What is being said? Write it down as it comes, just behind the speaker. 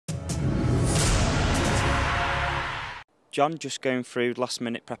John, just going through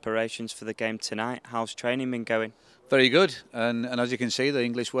last-minute preparations for the game tonight. How's training been going? Very good, and as you can see, the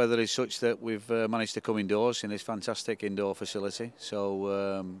English weather is such that we've managed to come indoors in this fantastic indoor facility.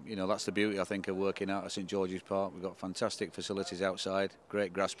 So you know, that's the beauty, I think, of working out at St George's Park. We've got fantastic facilities outside,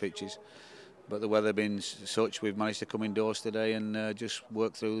 great grass pitches, but the weather being such, we've managed to come indoors today and just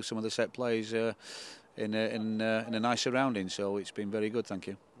work through some of the set plays in a nice surrounding. So it's been very good, thank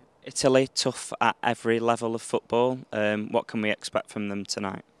you. Italy, tough at every level of football. What can we expect from them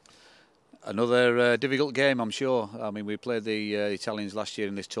tonight? Another difficult game, I'm sure. I mean, we played the Italians last year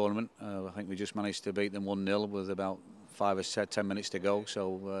in this tournament. I think we just managed to beat them 1-0 with about 5 or 10 minutes to go.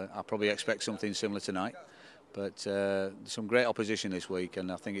 So I probably expect something similar tonight. But some great opposition this week,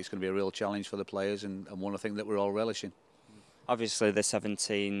 and I think it's going to be a real challenge for the players, and one thing that we're all relishing. Obviously, the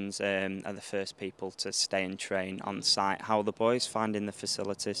 17s are the first people to stay and train on site. How are the boys finding the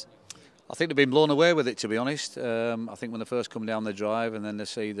facilities? I think they've been blown away with it, to be honest. I think when they first come down the drive and then they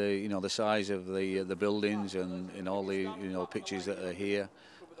see the size of the buildings and all the pitches that are here,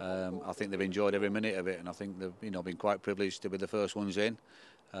 I think they've enjoyed every minute of it, and I think they've been quite privileged to be the first ones in,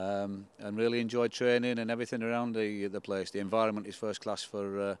 and really enjoyed training and everything around the place. The environment is first class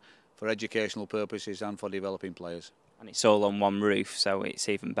for educational purposes and for developing players. And it's all on one roof, so it's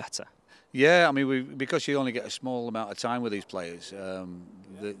even better. Yeah, I mean, because you only get a small amount of time with these players,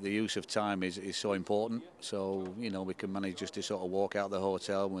 the use of time is so important. So, we can manage just to sort of walk out the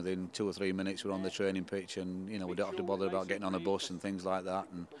hotel, and within 2 or 3 minutes we're on the training pitch, and, we don't have to bother about getting on a bus and things like that,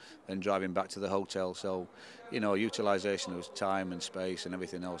 and then driving back to the hotel. So, utilisation of time and space and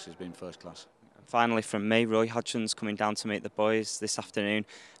everything else has been first class. Finally, from me, Roy Hodgson's coming down to meet the boys this afternoon.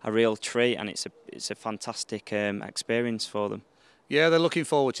 A real treat, and it's a fantastic experience for them. Yeah, they're looking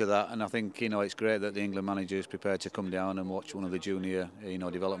forward to that, and I think it's great that the England manager is prepared to come down and watch one of the junior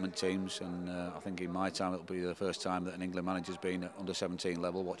development teams. And I think in my time it'll be the first time that an England manager's been at under 17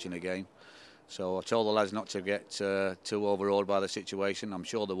 level watching a game. So I've told the lads not to get too overawed by the situation. I'm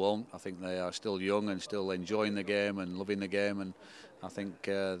sure they won't. I think they are still young and still enjoying the game and loving the game, and I think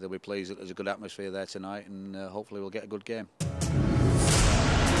they'll be pleased that there's a good atmosphere there tonight, and hopefully we'll get a good game.